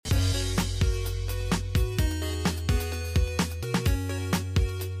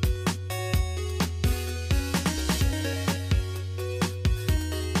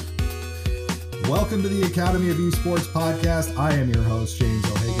Welcome to the Academy of Esports podcast. I am your host, James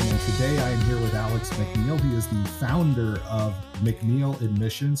O'Hagan, and today I am here with Alex McNeil. He is the founder of McNeil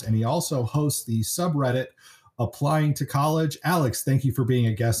Admissions, and he also hosts the subreddit Applying to College. Alex, thank you for being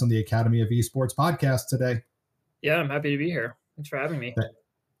a guest on the Academy of Esports podcast today. Yeah, I'm happy to be here. Thanks for having me.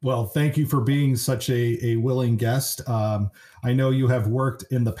 Well, thank you for being such a willing guest. I know you have worked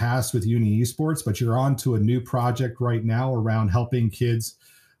in the past with Uni Esports, but you're on to a new project right now around helping kids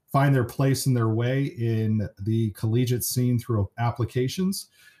find their place and their way in the collegiate scene through applications,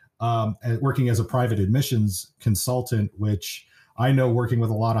 and working as a private admissions consultant, which I know working with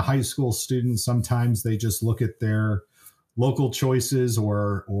a lot of high school students, sometimes they just look at their local choices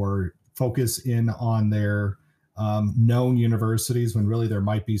or focus in on their known universities when really there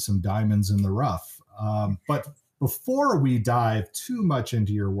might be some diamonds in the rough. But before we dive too much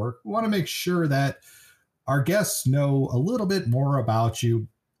into your work, we want to make sure that our guests know a little bit more about you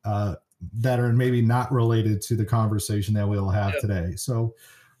that are maybe not related to the conversation that we'll have today. So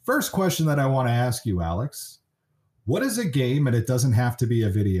first question that I want to ask you, Alex, what is a game, and it doesn't have to be a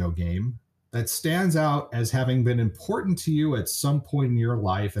video game, that stands out as having been important to you at some point in your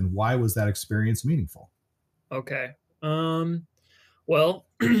life, and why was that experience meaningful? Okay. Well,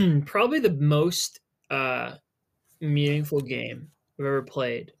 probably the most meaningful game I've ever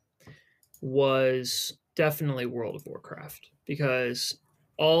played was definitely World of Warcraft, because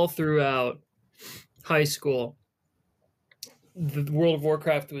all throughout high school, the World of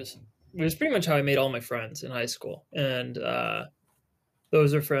Warcraft was pretty much how I made all my friends in high school. And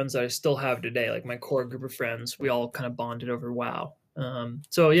those are friends that I still have today. Like my core group of friends, we all kind of bonded over WoW.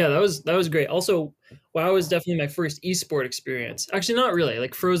 So yeah, that was great. Also, WoW was definitely my first esport experience. Actually, not really.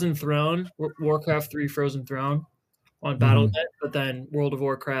 Like Frozen Throne, Warcraft 3 Frozen Throne on Battle.net, but then World of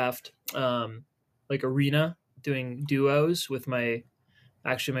Warcraft, like Arena, doing duos with my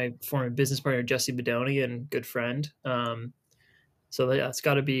former business partner, Jesse Bedoni, and good friend. So that's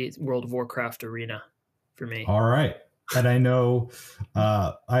got to be World of Warcraft Arena for me. All right. And I know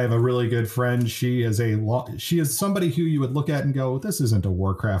I have a really good friend. She is somebody who you would look at and go, this isn't a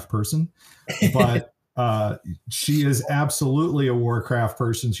Warcraft person, but she is absolutely a Warcraft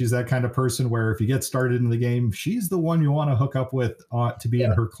person. She's that kind of person where if you get started in the game, she's the one you want to hook up with to be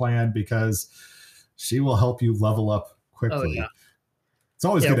in her clan, because she will help you level up quickly. Oh, yeah. It's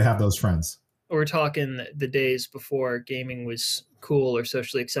always good to have those friends. We're talking the days before gaming was cool or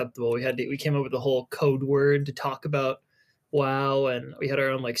socially acceptable. We came up with a whole code word to talk about WoW, and we had our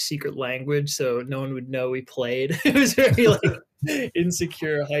own like secret language so no one would know we played. It was very like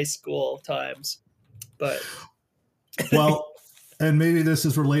insecure high school times. But well, and maybe this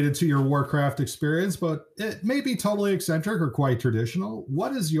is related to your Warcraft experience, but it may be totally eccentric or quite traditional.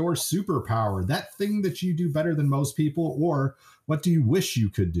 What is your superpower? That thing that you do better than most people, or what do you wish you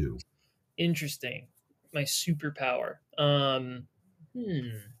could do? Interesting. My superpower. I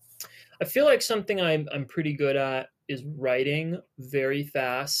feel like something I'm pretty good at is writing very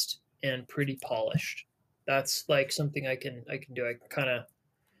fast and pretty polished. That's like something I can do. I kind of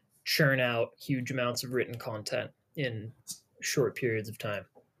churn out huge amounts of written content in short periods of time.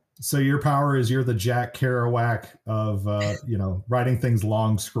 So your power is you're the Jack Kerouac of writing things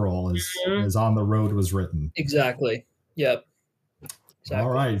long scroll as On the Road was written. Exactly. Yep. Exactly.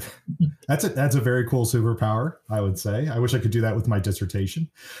 All right. That's a very cool superpower, I would say. I wish I could do that with my dissertation.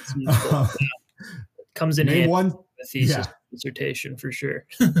 Comes in handy with a thesis dissertation for sure.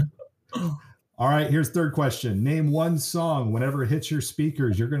 All right, here's third question. Name one song, whenever it hits your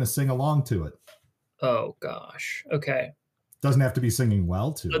speakers, you're going to sing along to it. Oh, gosh. Okay. Doesn't have to be singing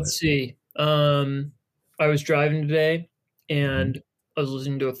well to it. Let's see. I was driving today, and I was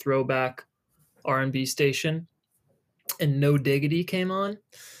listening to a throwback R&B station, and No Diggity came on,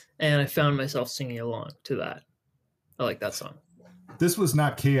 and I found myself singing along to that. I like that song. This was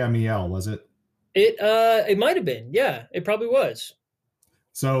not KMEL, was it? It might have been. Yeah, it probably was.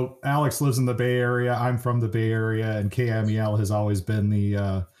 So Alex lives in the Bay Area. I'm from the Bay Area, and KMEL has always been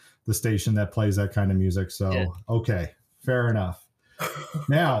the station that plays that kind of music. So, Okay, fair enough.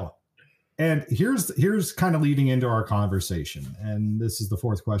 Now, and here's kind of leading into our conversation, and this is the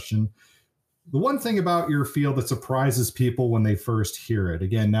fourth question. The one thing about your field that surprises people when they first hear it,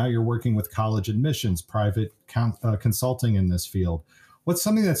 again, now you're working with college admissions, private consulting in this field. What's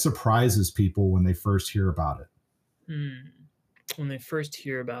something that surprises people when they first hear about it? When they first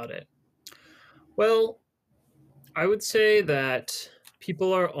hear about it? Well, I would say that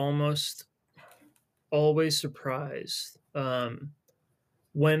people are almost always surprised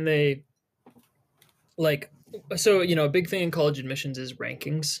when they like. So, a big thing in college admissions is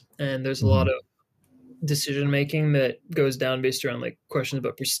rankings, and there's a lot of decision making that goes down based around like questions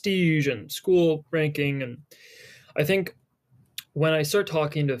about prestige and school ranking. And I think when I start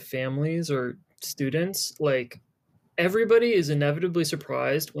talking to families or students, like everybody is inevitably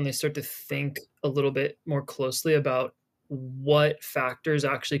surprised when they start to think a little bit more closely about what factors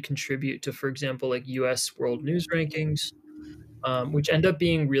actually contribute to, for example, like US world news rankings, which end up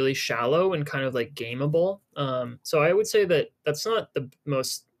being really shallow and kind of like gameable. So I would say that that's not the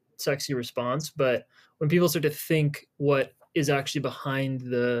most sexy response, but when people start to think what is actually behind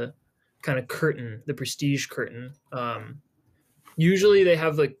the kind of curtain, the prestige curtain, usually they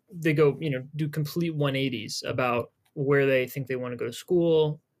have like, they go, do complete 180s about where they think they want to go to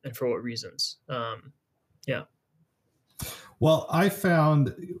school and for what reasons. Yeah. Well, I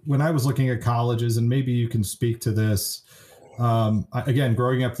found when I was looking at colleges, and maybe you can speak to this. Again,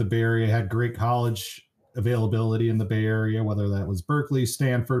 growing up the Bay Area, had great college availability in the Bay Area, whether that was Berkeley,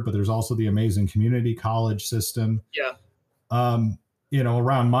 Stanford, but there's also the amazing community college system. Yeah.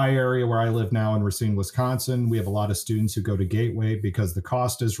 Around my area where I live now in Racine, Wisconsin, we have a lot of students who go to Gateway because the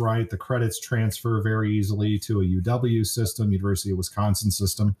cost is right. The credits transfer very easily to a UW system, University of Wisconsin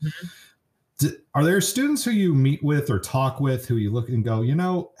system. Mm-hmm. Are there students who you meet with or talk with who you look and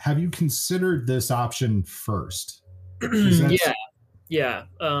go, have you considered this option first? Yeah.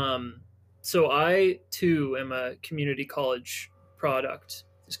 So I too am a community college product.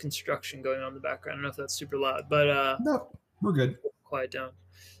 There's construction going on in the background. I don't know if that's super loud, but no, we're good. Quiet down.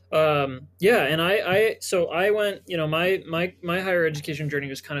 Yeah, and I went, my higher education journey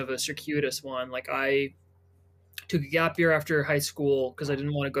was kind of a circuitous one. Like I took a gap year after high school because I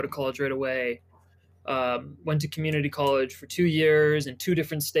didn't want to go to college right away. Went to community college for 2 years in 2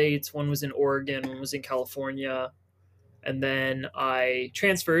 different states. One was in Oregon, one was in California. And then I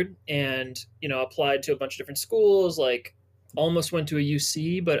transferred and, applied to a bunch of different schools, like almost went to a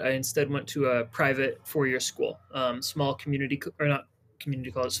UC, but I instead went to a private 4-year school, small community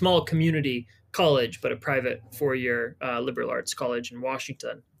college, but a private 4-year liberal arts college in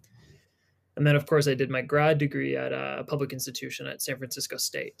Washington. And then, of course, I did my grad degree at a public institution at San Francisco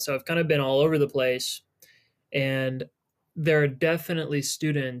State. So I've kind of been all over the place. And there are definitely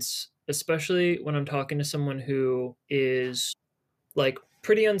students, especially when I'm talking to someone who is like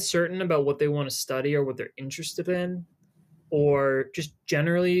pretty uncertain about what they want to study or what they're interested in, or just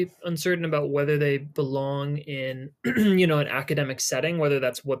generally uncertain about whether they belong in, an academic setting, whether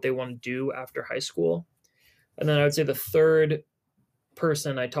that's what they want to do after high school. And then I would say the third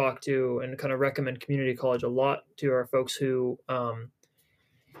person I talk to and kind of recommend community college a lot to are folks who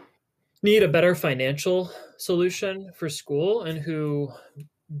need a better financial solution for school and who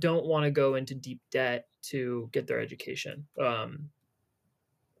don't want to go into deep debt to get their education. And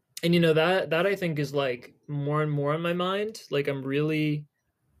that I think is like more and more on my mind. Like I feel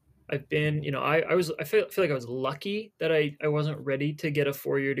like I was lucky that I wasn't ready to get a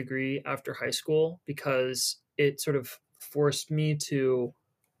 4-year degree after high school, because it sort of forced me to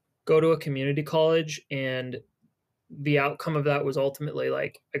go to a community college, and the outcome of that was ultimately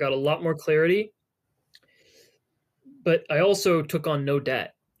like I got a lot more clarity, but I also took on no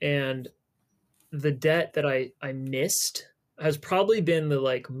debt. And the debt that I missed has probably been the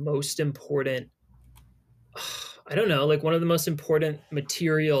like most important, I don't know, like one of the most important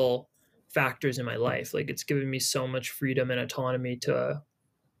material factors in my life. Like it's given me so much freedom and autonomy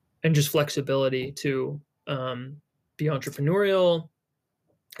and just flexibility to be entrepreneurial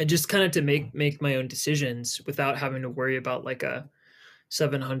and just kind of to make my own decisions without having to worry about like a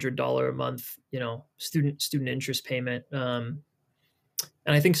 $700 a month, student interest payment.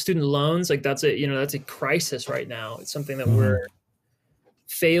 And I think student loans, like that's a crisis right now. It's something that we're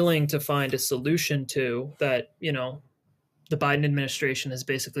failing to find a solution to, that, the Biden administration has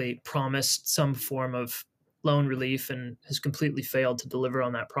basically promised some form of loan relief and has completely failed to deliver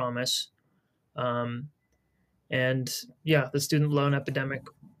on that promise. And yeah, the student loan epidemic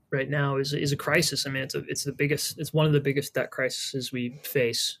right now is a crisis. I mean, it's one of the biggest debt crises we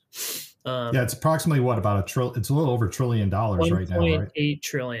face. It's approximately it's a little over $1 trillion right now, right? 1.8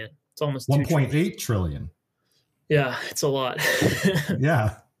 trillion. It's almost 1.8 trillion. Yeah, it's a lot.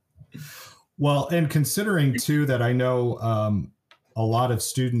 Yeah. Well, and considering too that I know a lot of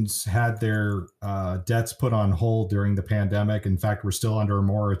students had their debts put on hold during the pandemic. In fact, we're still under a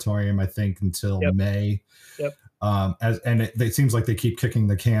moratorium, I think, until May. Yep. It seems like they keep kicking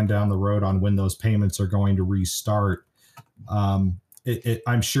the can down the road on when those payments are going to restart. I'm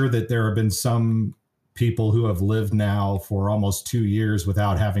sure that there have been some people who have lived now for almost 2 years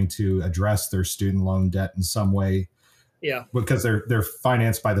without having to address their student loan debt in some way. Yeah. Because they're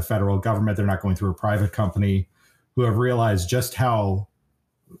financed by the federal government. They're not going through a private company, who have realized just how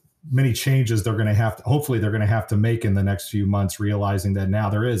many changes they're going to have to, hopefully they're going to have to make in the next few months, realizing that now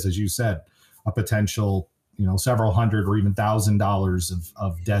there is, as you said, a potential, several hundred or even $1,000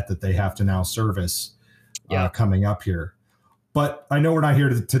 of debt that they have to now service coming up here. But I know we're not here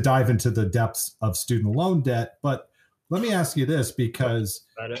to dive into the depths of student loan debt, but let me ask you this, because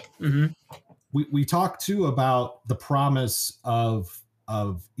we talked too about the promise of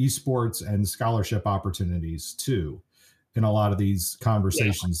esports and scholarship opportunities too in a lot of these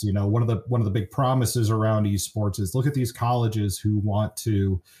conversations. One of the big promises around esports is, look at these colleges who want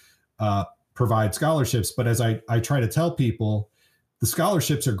to provide scholarships. But as I try to tell people, the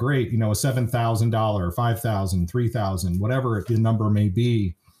scholarships are great, a $7,000, $5,000, $3,000, whatever the number may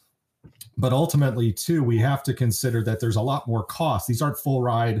be. But ultimately, too, we have to consider that there's a lot more cost. These aren't full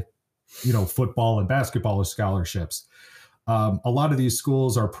ride, football and basketball scholarships. A lot of these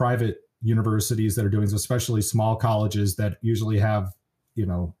schools are private universities that are doing, especially small colleges that usually have,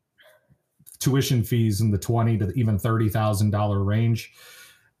 tuition fees in the $20,000 to even $30,000 range.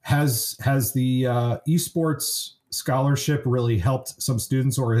 Has the esports scholarship really helped some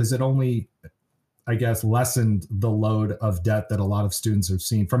students, or has it only, I guess, lessened the load of debt that a lot of students have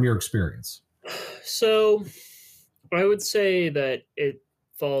seen from your experience? So I would say that it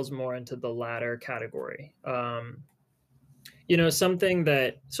falls more into the latter category. Something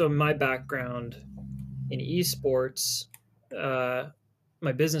that, so my background in esports,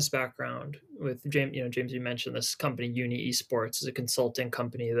 my business background with James, James, you mentioned this company, Uni Esports, is a consulting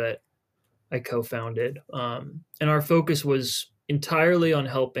company that I co-founded. And our focus was entirely on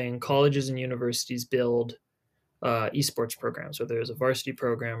helping colleges and universities build esports programs, whether it was a varsity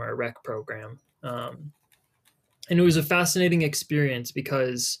program or a rec program. And it was a fascinating experience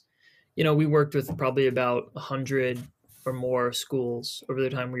because, we worked with probably about 100 or more schools over the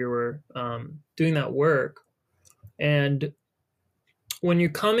time we were doing that work. And when you're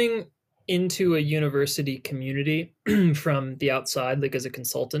coming into a university community from the outside, like as a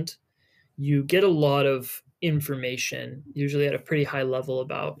consultant, you get a lot of information, usually at a pretty high level,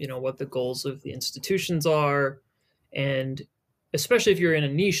 about, what the goals of the institutions are. And especially if you're in a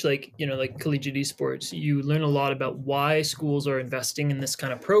niche like collegiate esports, you learn a lot about why schools are investing in this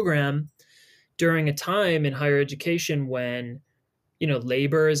kind of program during a time in higher education when,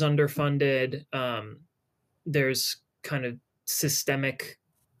 labor is underfunded. There's kind of systemic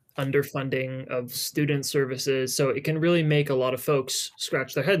underfunding of student services. So it can really make a lot of folks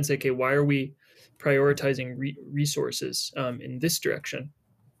scratch their head and say, okay, why are we prioritizing resources in this direction?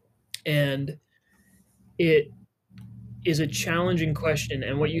 And it is a challenging question.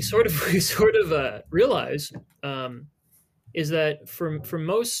 And what you sort of realize is that for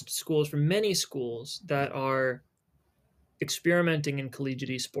most schools, for many schools that are experimenting in collegiate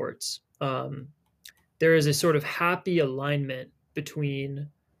esports, there is a sort of happy alignment between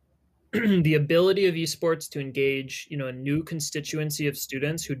the ability of esports to engage, a new constituency of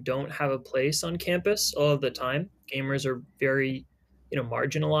students who don't have a place on campus all of the time. Gamers are very,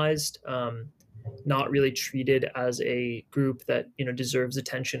 marginalized, not really treated as a group that, deserves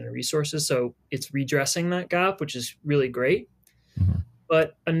attention and resources. So it's redressing that gap, which is really great. Mm-hmm.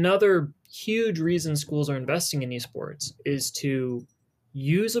 But another huge reason schools are investing in esports is to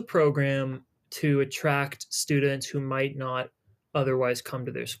use a program to attract students who might not otherwise come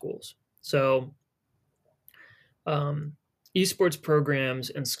to their schools. So esports programs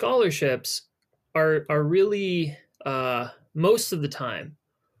and scholarships are really most of the time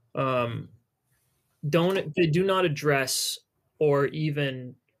do not address or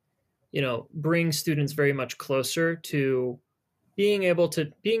even bring students very much closer to being able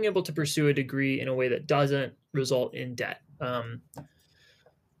to pursue a degree in a way that doesn't result in debt. And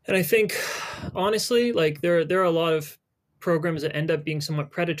I think honestly, like there are a lot of programs that end up being somewhat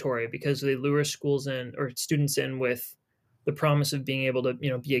predatory because they lure schools in or students in with the promise of being able to,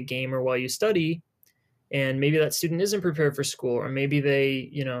 be a gamer while you study. And maybe that student isn't prepared for school, or maybe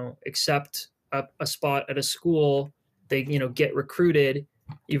they, accept a spot at a school, they, get recruited,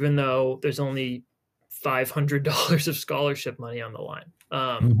 even though there's only $500 of scholarship money on the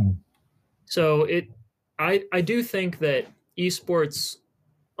line. So I do think that esports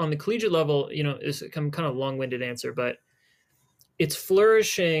on the collegiate level, is kind of long-winded answer, but it's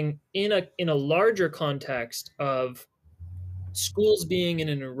flourishing in a larger context of schools being in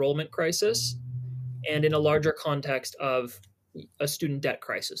an enrollment crisis and in a larger context of a student debt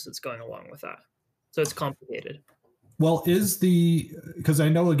crisis that's going along with that. So it's complicated. Well, because I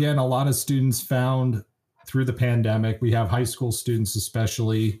know, again, a lot of students found through the pandemic, we have high school students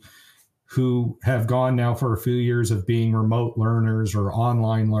especially who have gone now for a few years of being remote learners or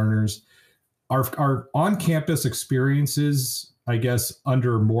online learners. Are on-campus experiences I guess,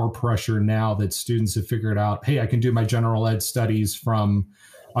 under more pressure now that students have figured out, hey, I can do my general ed studies from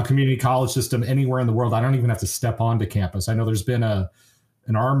a community college system anywhere in the world. I don't even have to step onto campus. I know there's been an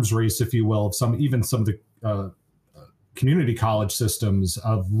arms race, if you will, of some of the community college systems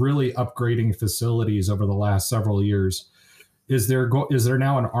of really upgrading facilities over the last several years. Is there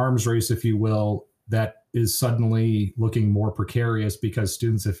now an arms race, if you will, that is suddenly looking more precarious because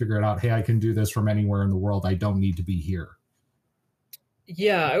students have figured out, hey, I can do this from anywhere in the world. I don't need to be here.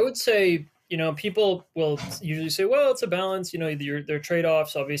 Yeah, I would say, people will usually say, well, it's a balance. There are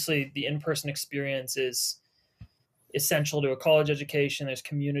trade-offs. Obviously, the in-person experience is essential to a college education. There's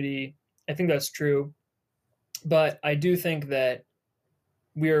community. I think that's true. But I do think that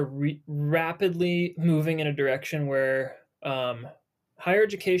we are rapidly moving in a direction where higher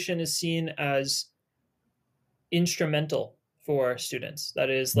education is seen as instrumental for students. That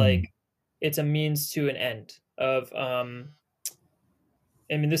is like, it's a means to an end of, I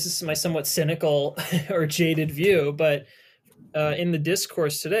mean, this is my somewhat cynical or jaded view, but in the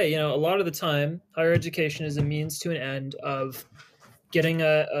discourse today, a lot of the time, higher education is a means to an end of getting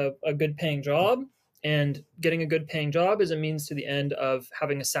a good paying job, and getting a good paying job is a means to the end of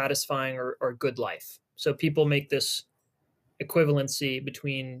having a satisfying or good life. So people make this equivalency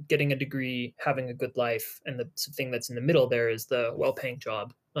between getting a degree, having a good life, and the thing that's in the middle there is the well-paying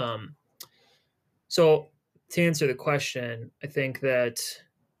job. So to answer the question, I think that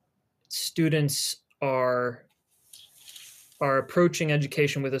students are approaching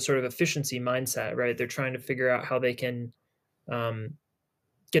education with a sort of efficiency mindset, right? They're trying to figure out how they can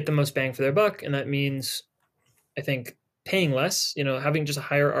get the most bang for their buck, and that means, I think, paying less. Having just a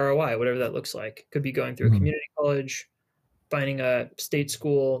higher ROI, whatever that looks like. Could be going through a community college, finding a state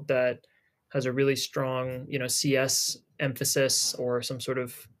school that has a really strong, CS emphasis, or some sort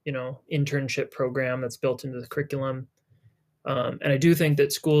of, internship program that's built into the curriculum. And I do think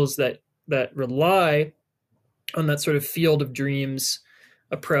that schools that rely on that sort of field of dreams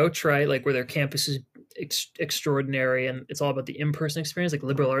approach, right, like where their campus is extraordinary and it's all about the in-person experience, like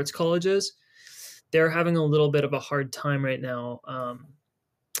liberal arts colleges, they're having a little bit of a hard time right now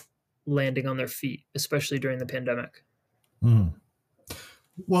landing on their feet, especially during the pandemic.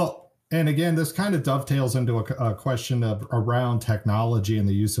 Well, and again, this kind of dovetails into a question around technology and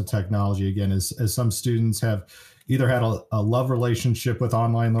the use of technology. Again, as some students have either had a love relationship with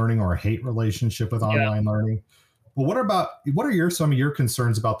online learning or a hate relationship with online learning. Well, what are some of your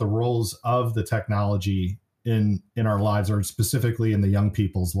concerns about the roles of the technology in our lives, or specifically in the young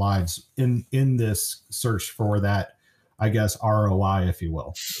people's lives in this search for that, I guess, ROI, if you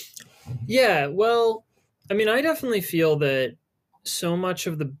will? Yeah, well, I mean, I definitely feel that so much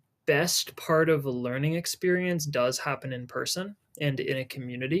of the best part of a learning experience does happen in person and in a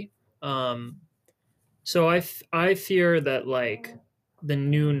community. So I fear that, like, the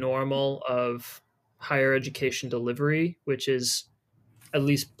new normal of higher education delivery, which is at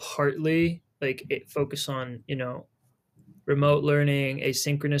least partly like it focus on, remote learning,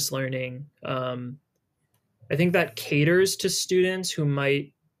 asynchronous learning. I think that caters to students who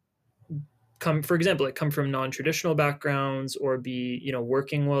might come from non-traditional backgrounds, or be,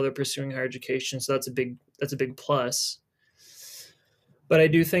 working while they're pursuing higher education. So that's a big plus. But I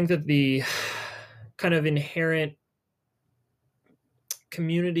do think that the kind of inherent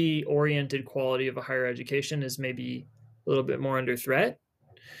community-oriented quality of a higher education is maybe a little bit more under threat.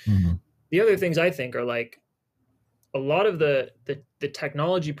 The other things I think are, like, a lot of the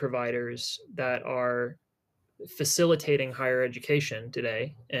technology providers that are facilitating higher education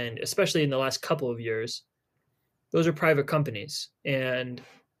today, and especially in the last couple of years, those are private companies. And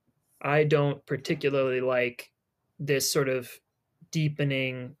I don't particularly like this sort of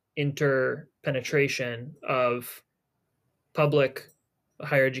deepening interpenetration of public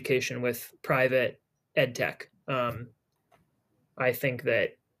higher education with private ed tech. I think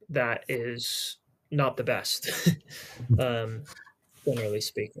that is not the best, generally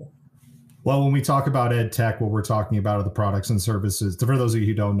speaking. Well, when we talk about ed tech, what we're talking about are the products and services. For those of you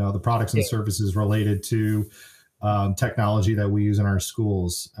who don't know, the products and services related to technology that we use in our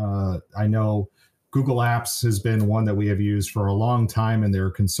schools. I know Google Apps has been one that we have used for a long time, and there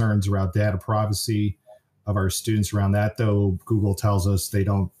are concerns around data privacy of our students around that, though Google tells us they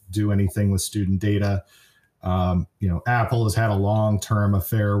don't do anything with student data. Apple has had a long-term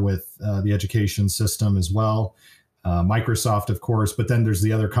affair with the education system as well. Microsoft, of course, but then there's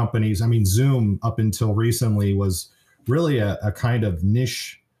the other companies. I mean, Zoom up until recently was really a kind of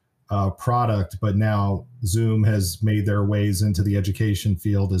niche product, but now Zoom has made their ways into the education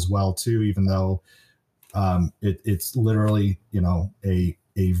field as well too, even though it's literally, a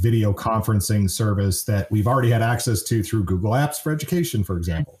a video conferencing service that we've already had access to through Google Apps for Education, for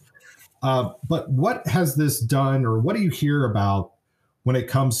example. But what has this done, or what do you hear about when it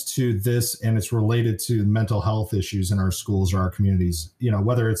comes to this and it's related to mental health issues in our schools or our communities,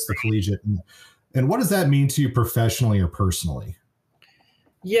 whether it's the collegiate, and what does that mean to you professionally or personally?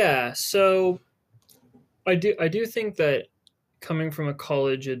 Yeah, so I do think that coming from a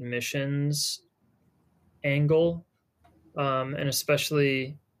college admissions angle, and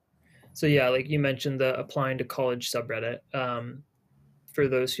especially, so yeah, like you mentioned, the applying to college subreddit. For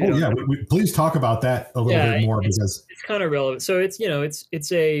those who Oh don't yeah, know, please talk about that a little yeah, bit more it's because it's kind of relevant. So it's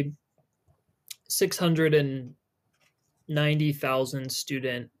a 690,000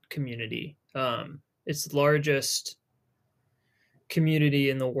 student community. It's the largest community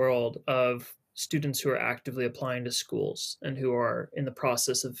in the world of students who are actively applying to schools and who are in the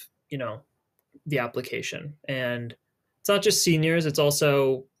process of the application. And it's not just seniors, it's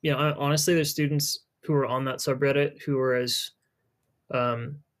also honestly there's students who are on that subreddit who are as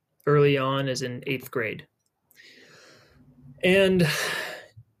um, early on as in 8th grade. And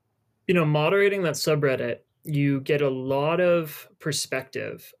moderating that subreddit, you get a lot of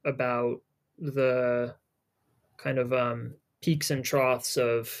perspective about the kind of peaks and troughs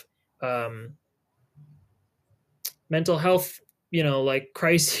of um, mental health, like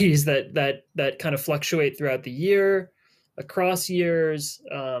crises that kind of fluctuate throughout the year, across years,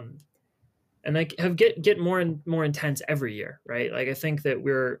 and they have get more and more intense every year, right? Like I think that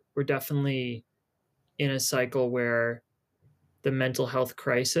we're definitely in a cycle where the mental health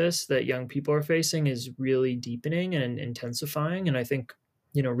crisis that young people are facing is really deepening and intensifying. And I think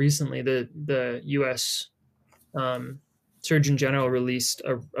recently the U.S. Surgeon General released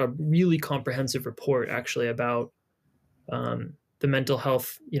a really comprehensive report actually about the mental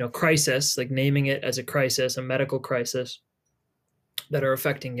health crisis, like naming it as a crisis, a medical crisis that are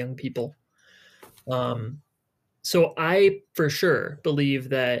affecting young people. So I for sure believe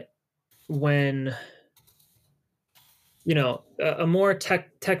that when a more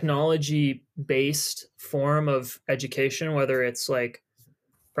technology based form of education, whether it's like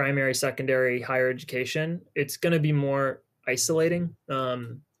primary, secondary, higher education, it's going to be more isolating.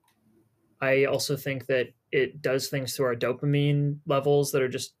 I also think that it does things to our dopamine levels that are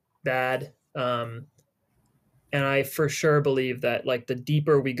just bad. And I for sure believe that like the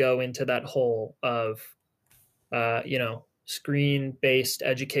deeper we go into that hole of screen based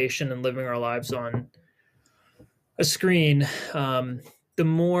education and living our lives on a screen, the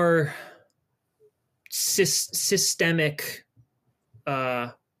more systemic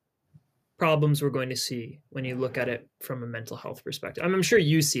problems we're going to see when you look at it from a mental health perspective. I'm sure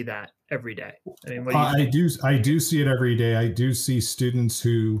you see that every day. I mean, what do you think? I do see it every day. I do see students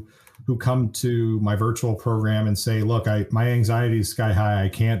who come to my virtual program and say, look, my anxiety is sky high. I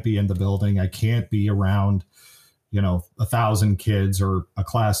can't be in the building. I can't be around 1,000 kids or a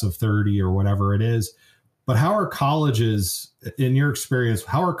class of 30 or whatever it is. But how are colleges, in your experience,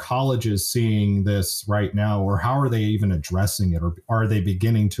 how are colleges seeing this right now, or how are they even addressing it, or are they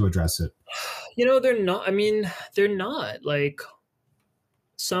beginning to address it? They're not. I mean, they're not. Like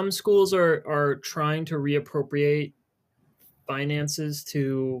some schools are trying to reappropriate finances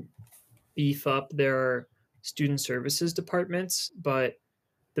to beef up their student services departments, but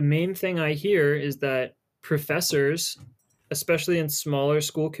the main thing I hear is that professors, especially in smaller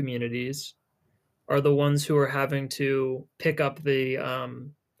school communities, are the ones who are having to pick up the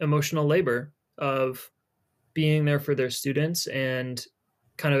emotional labor of being there for their students and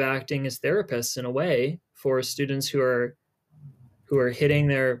kind of acting as therapists in a way for students who are hitting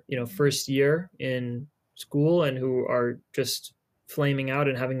their first year in school and who are just flaming out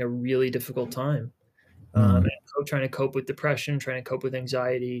and having a really difficult time, and trying to cope with depression, trying to cope with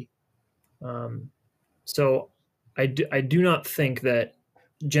anxiety. So I do not think that,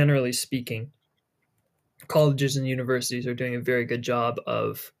 generally speaking, colleges and universities are doing a very good job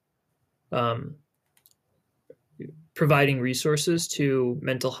of um, providing resources to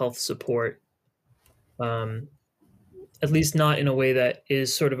mental health support, um, at least not in a way that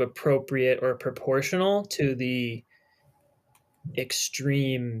is sort of appropriate or proportional to the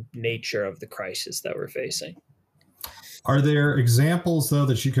extreme nature of the crisis that we're facing. Are there examples though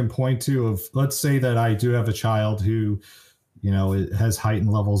that you can point to of, let's say that I do have a child who, it has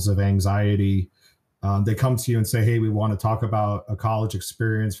heightened levels of anxiety. They come to you and say, hey, we want to talk about a college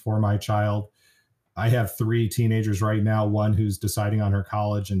experience for my child. I have 3 teenagers right now, one who's deciding on her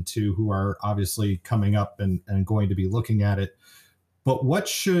college and 2 who are obviously coming up and going to be looking at it. But what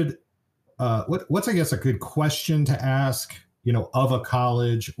should, what's, I guess, a good question to ask, of a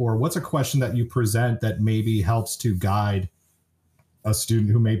college, or what's a question that you present that maybe helps to guide a student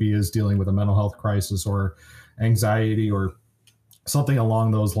who maybe is dealing with a mental health crisis or anxiety or something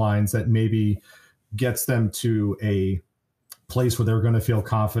along those lines that maybe gets them to a place where they're going to feel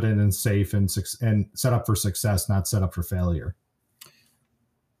confident and safe and set up for success, not set up for failure.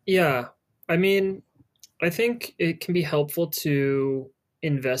 Yeah. I mean, I think it can be helpful to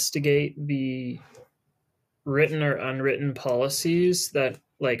investigate the written or unwritten policies that,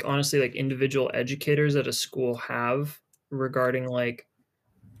 like, honestly, like individual educators at a school have regarding, like,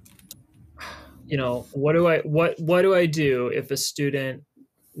 what do I do if a student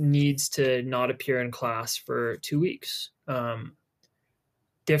needs to not appear in class for 2 weeks?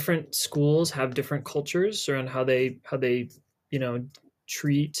 Different schools have different cultures around how they you know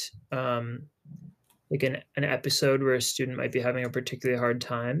treat like an episode where a student might be having a particularly hard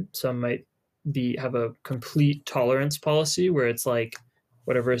time. Some might be have a complete tolerance policy where it's like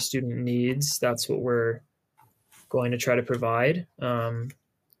whatever a student needs, that's what we're going to try to provide.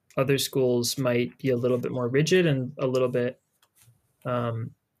 Other schools might be a little bit more rigid and a little bit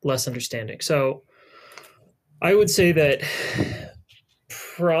um, less understanding. So I would say that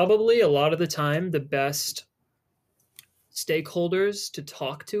probably a lot of the time the best stakeholders to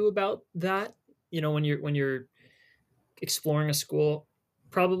talk to about that, when you're exploring a school,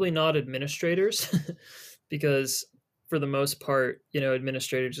 probably not administrators, because for the most part,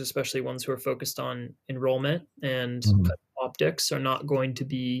 administrators, especially ones who are focused on enrollment and Mhm. optics, are not going to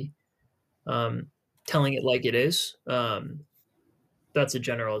be um, telling it like it is. That's a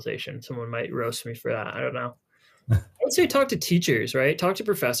generalization. Someone might roast me for that. I don't know. I would say talk to teachers, right? Talk to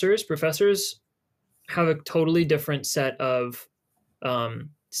professors. Professors have a totally different set of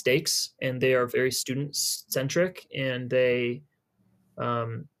stakes, and they are very student centric, and they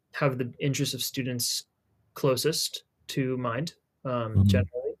have the interests of students closest to mind, Mhm.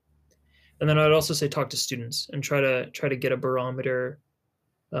 generally. And then I'd also say talk to students and try to get a barometer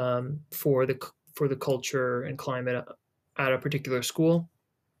for the culture and climate at a particular school.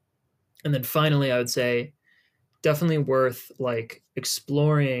 And then finally, I would say definitely worth like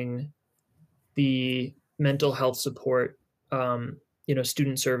exploring the mental health support,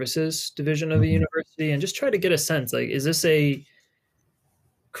 student services division of the Mhm. university, and just try to get a sense, like, is this a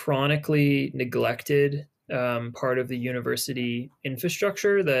chronically neglected part of the university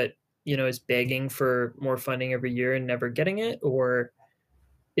infrastructure that is begging for more funding every year and never getting it, or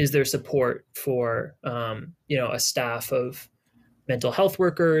is there support for a staff of mental health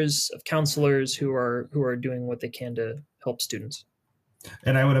workers, of counselors who are doing what they can to help students?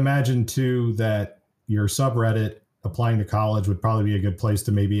 And I would imagine too that your subreddit applying to college would probably be a good place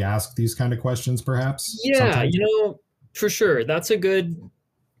to maybe ask these kind of questions, perhaps Yeah, sometimes. for sure.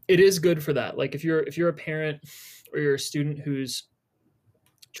 It is good for that. Like if you're a parent or you're a student who's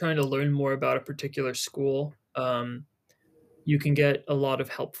trying to learn more about a particular school, you can get a lot of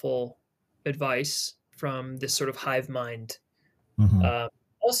helpful advice from this sort of hive mind. Hmm. Uh,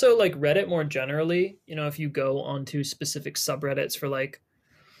 Also, like Reddit more generally, if you go onto specific subreddits for, like,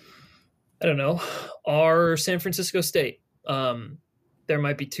 I don't know, our San Francisco State, there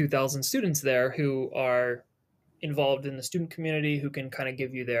might be 2,000 students there who are involved in the student community who can kind of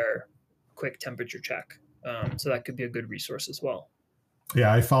give you their quick temperature check. So that could be a good resource as well.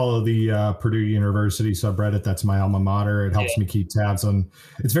 Yeah, I follow the Purdue University subreddit. That's my alma mater. It helps Yeah. me keep tabs on.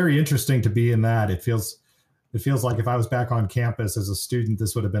 It's very interesting to be in that. It feels like if I was back on campus as a student,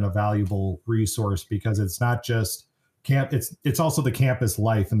 this would have been a valuable resource because it's not just camp. It's also the campus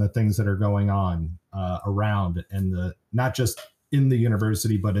life and the things that are going on around, and the not just in the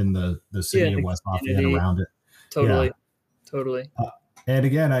university, but in the Yeah, city in of the West Lafayette community. around it. Yeah. Totally. Totally. Uh, and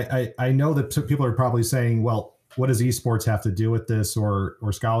again, I know that people are probably saying, well, what does esports have to do with this or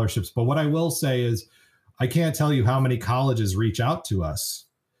scholarships? But what I will say is, I can't tell you how many colleges reach out to us,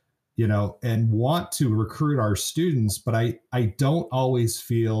 and want to recruit our students, but I don't always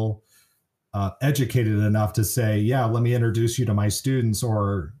feel educated enough to say, yeah, let me introduce you to my students,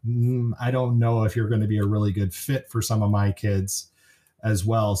 or I don't know if you're going to be a really good fit for some of my kids as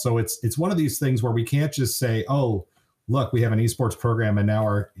well. So it's one of these things where we can't just say, oh, look, we have an esports program and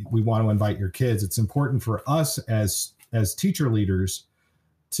now we want to invite your kids. It's important for us as teacher leaders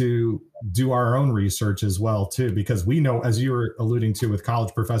to do our own research as well too, because we know, as you were alluding to with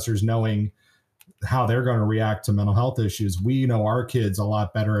college professors knowing how they're going to react to mental health issues, we know our kids a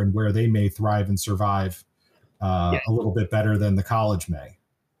lot better and where they may thrive and survive Yeah, a little bit better than the college may.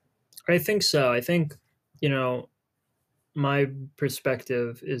 I think so. I think, you know, my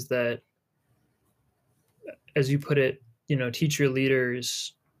perspective is that, as you put it, teacher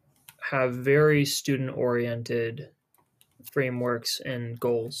leaders have very student oriented frameworks and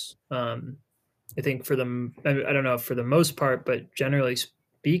goals. I think for them, I don't know for the most part, but generally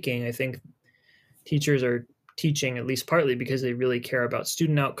speaking, I think teachers are teaching at least partly because they really care about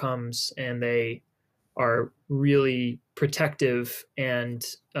student outcomes and they are really protective and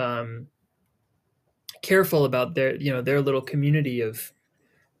careful about their their little community of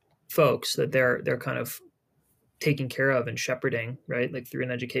folks that they're kind of taking care of and shepherding, right, like through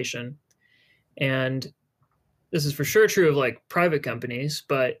an education. And this is for sure true of like private companies,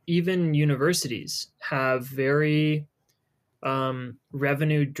 but even universities have very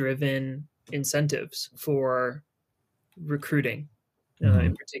revenue driven incentives for recruiting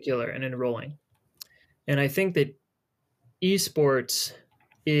in particular and enrolling. And I think that esports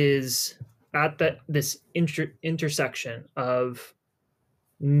is at this intersection of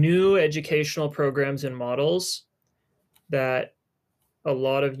new educational programs and models that a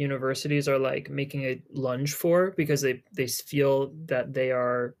lot of universities are like making a lunge for because they feel that they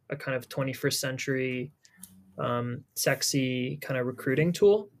are a kind of 21st century sexy kind of recruiting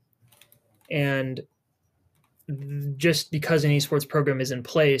tool. And just because an esports program is in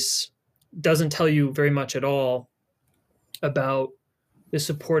place doesn't tell you very much at all about the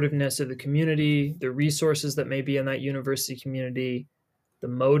supportiveness of the community, the resources that may be in that university community, the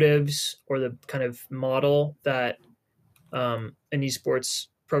motives or the kind of model that an esports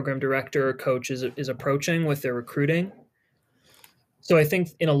program director or coach is approaching with their recruiting. So I think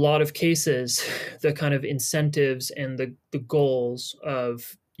in a lot of cases, the kind of incentives and the goals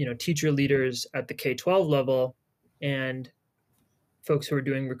of teacher leaders at the K-12 level and folks who are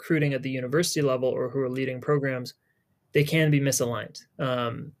doing recruiting at the university level or who are leading programs, they can be misaligned.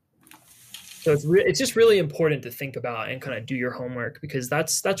 So it's just really important to think about and kind of do your homework because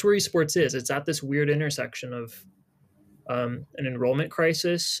that's where esports is. It's at this weird intersection of an enrollment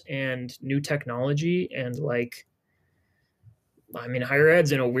crisis and new technology and like, I mean, higher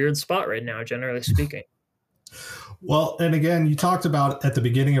ed's in a weird spot right now, generally speaking. Well, and again, you talked about at the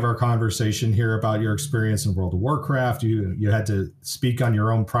beginning of our conversation here about your experience in World of Warcraft. You had to speak on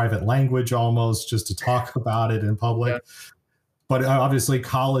your own private language almost just to talk about it in public. Yeah. But obviously,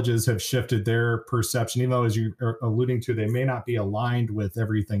 colleges have shifted their perception, even though, as you are alluding to, they may not be aligned with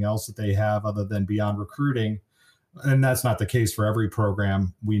everything else that they have other than beyond recruiting. And that's not the case for every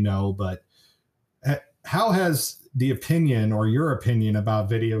program we know. But how has the opinion or your opinion about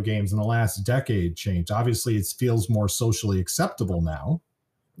video games in the last decade changed? Obviously, it feels more socially acceptable now.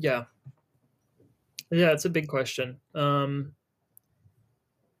 Yeah. Yeah, it's a big question. I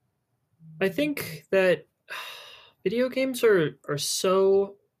think that video games are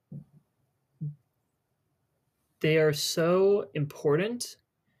so important,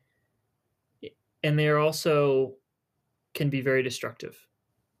 and they are also can be very destructive.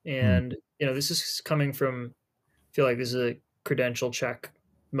 And this is coming from, I feel like this is a credential check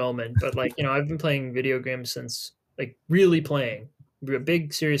moment, but like I've been playing video games since like really playing, a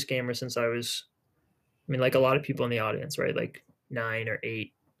big serious gamer since I was, I mean, like a lot of people in the audience, right? Like 9 or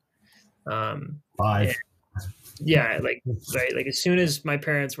 8. 5. Yeah, like right, like as soon as my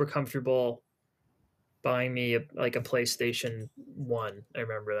parents were comfortable buying me a PlayStation 1, I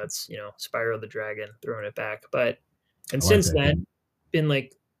remember that's Spyro the Dragon, throwing it back. But and since then, been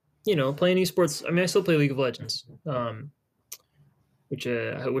like playing esports. I mean, I still play League of Legends, which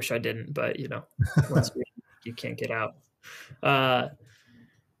I wish I didn't, but once you can't get out.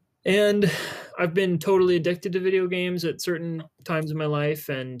 And I've been totally addicted to video games at certain times in my life,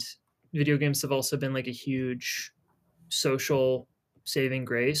 and video games have also been like a huge social saving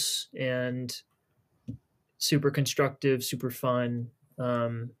grace and super constructive, super fun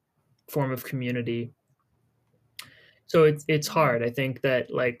form of community. So it's hard. I think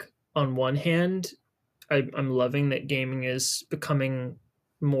that like on one hand, I'm loving that gaming is becoming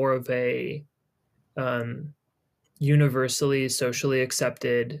more of a universally socially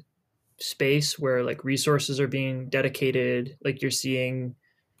accepted space where like resources are being dedicated, like you're seeing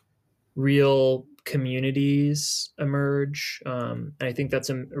real communities emerge. And I think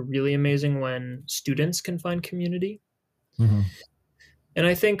that's really amazing when students can find community. Mm-hmm. And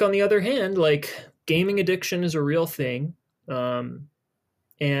I think on the other hand, like gaming addiction is a real thing.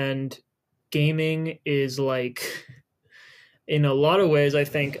 And gaming is like, in a lot of ways, I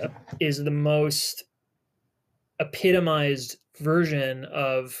think is the most epitomized version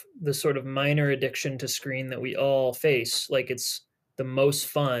of the sort of minor addiction to screen that we all face. Like it's the most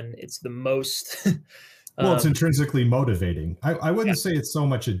fun. It's the most well, it's intrinsically motivating. I wouldn't say it's so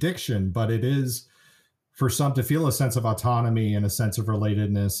much addiction, but it is for some to feel a sense of autonomy and a sense of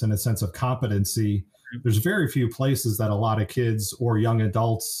relatedness and a sense of competency. There's very few places that a lot of kids or young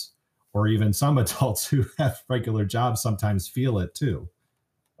adults or even some adults who have regular jobs sometimes feel it too.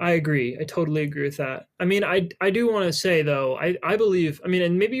 I agree. I totally agree with that. I mean, I do want to say though, I believe, I mean,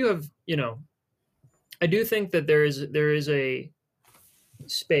 and maybe you have, I do think that there is a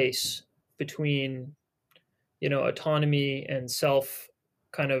space between, autonomy and self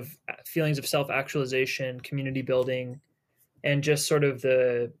kind of feelings of self-actualization, community building, and just sort of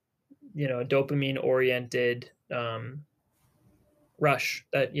the, dopamine oriented rush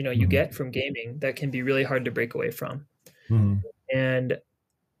that, you Mhm. get from gaming that can be really hard to break away from. Mhm. And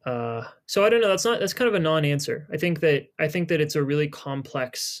so I don't know. That's kind of a non-answer. I think that it's a really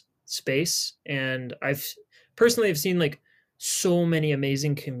complex space, and I've personally have seen like so many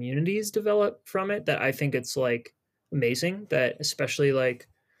amazing communities develop from it that I think it's like amazing that especially like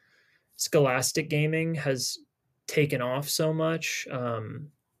scholastic gaming has taken off so much,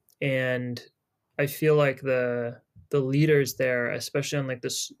 and I feel like the leaders there, especially on like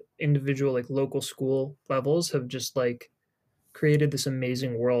this individual like local school levels, have just like created this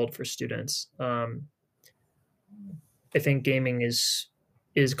amazing world for students. I think gaming is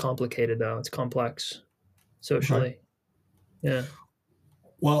complicated though. It's complex Okay. socially. Yeah.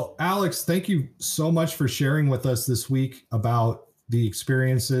 Well, Alex, thank you so much for sharing with us this week about the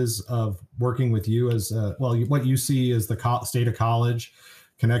experiences of working with you as what you see as the state of college,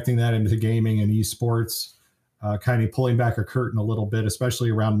 connecting that into gaming and esports, kind of pulling back a curtain a little bit, especially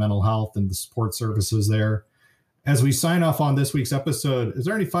around mental health and the support services there. As we sign off on this week's episode, is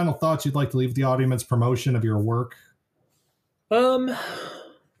there any final thoughts you'd like to leave the audience, promotion of your work? Um.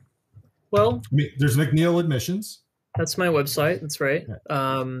 Well, There's McNeil Admissions. that's my website. That's right. Like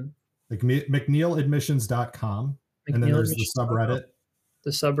McNeilAdmissions.com. And then McNeil there's the Admissions. subreddit.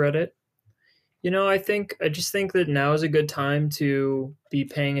 The subreddit. I just think that now is a good time to be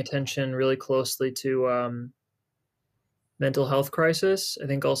paying attention really closely to mental health crisis. I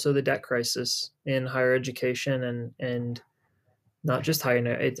think also the debt crisis in higher education, and not just higher.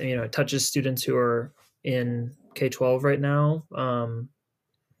 It touches students who are in K-12 right now,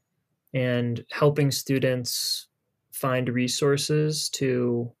 and helping students find resources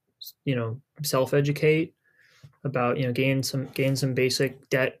to self-educate about gain some basic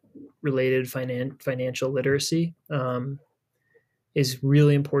debt related financial literacy, is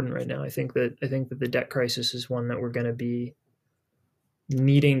really important right now. I think that the debt crisis is one that we're going to be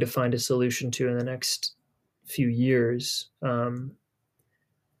needing to find a solution to in the next few years, and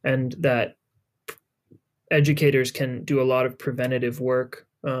that educators can do a lot of preventative work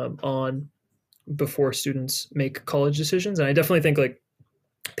on before students make college decisions. And I definitely think, like,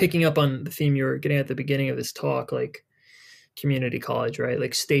 picking up on the theme you were getting at the beginning of this talk, like community college, right?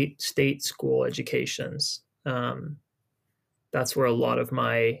 Like state school educations. That's where a lot of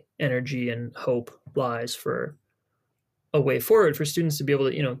my energy and hope lies for a way forward for students to be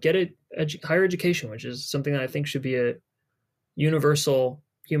able to, get higher education, which is something that I think should be a universal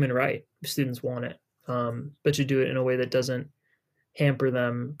human right if students want it, but to do it in a way that doesn't hamper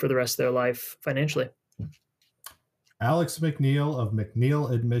them for the rest of their life financially. Alex McNeil of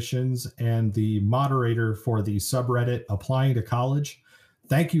McNeil Admissions and the moderator for the subreddit Applying to College.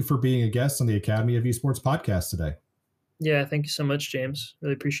 Thank you for being a guest on the Academy of Esports podcast today. Yeah, thank you so much, James.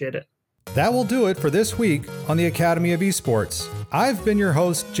 Really appreciate it. That will do it for this week on the Academy of Esports. I've been your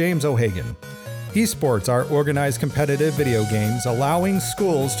host, James O'Hagan. Esports are organized competitive video games allowing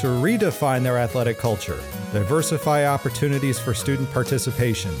schools to redefine their athletic culture, diversify opportunities for student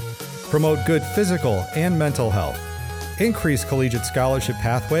participation, promote good physical and mental health, increase collegiate scholarship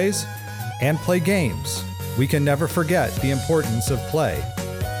pathways, and play games. We can never forget the importance of play.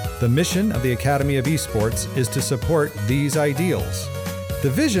 The mission of the Academy of Esports is to support these ideals. The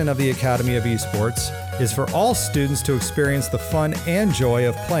vision of the Academy of Esports is for all students to experience the fun and joy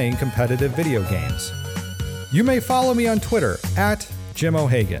of playing competitive video games. You may follow me on Twitter at Jim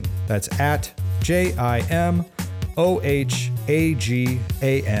O'Hagan. That's at JimOhagan,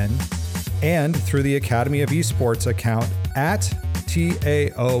 and through the Academy of Esports account at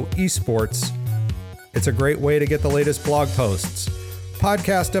TAO Esports. It's a great way to get the latest blog posts,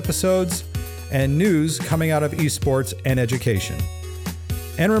 podcast episodes, and news coming out of esports and education.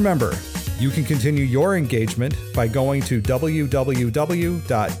 And remember, you can continue your engagement by going to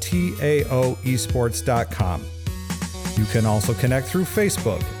www.taoesports.com. You can also connect through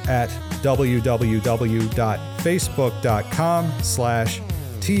Facebook at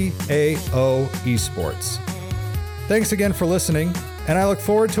www.facebook.com/TAO Esports. Thanks again for listening, and I look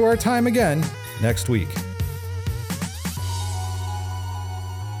forward to our time again next week.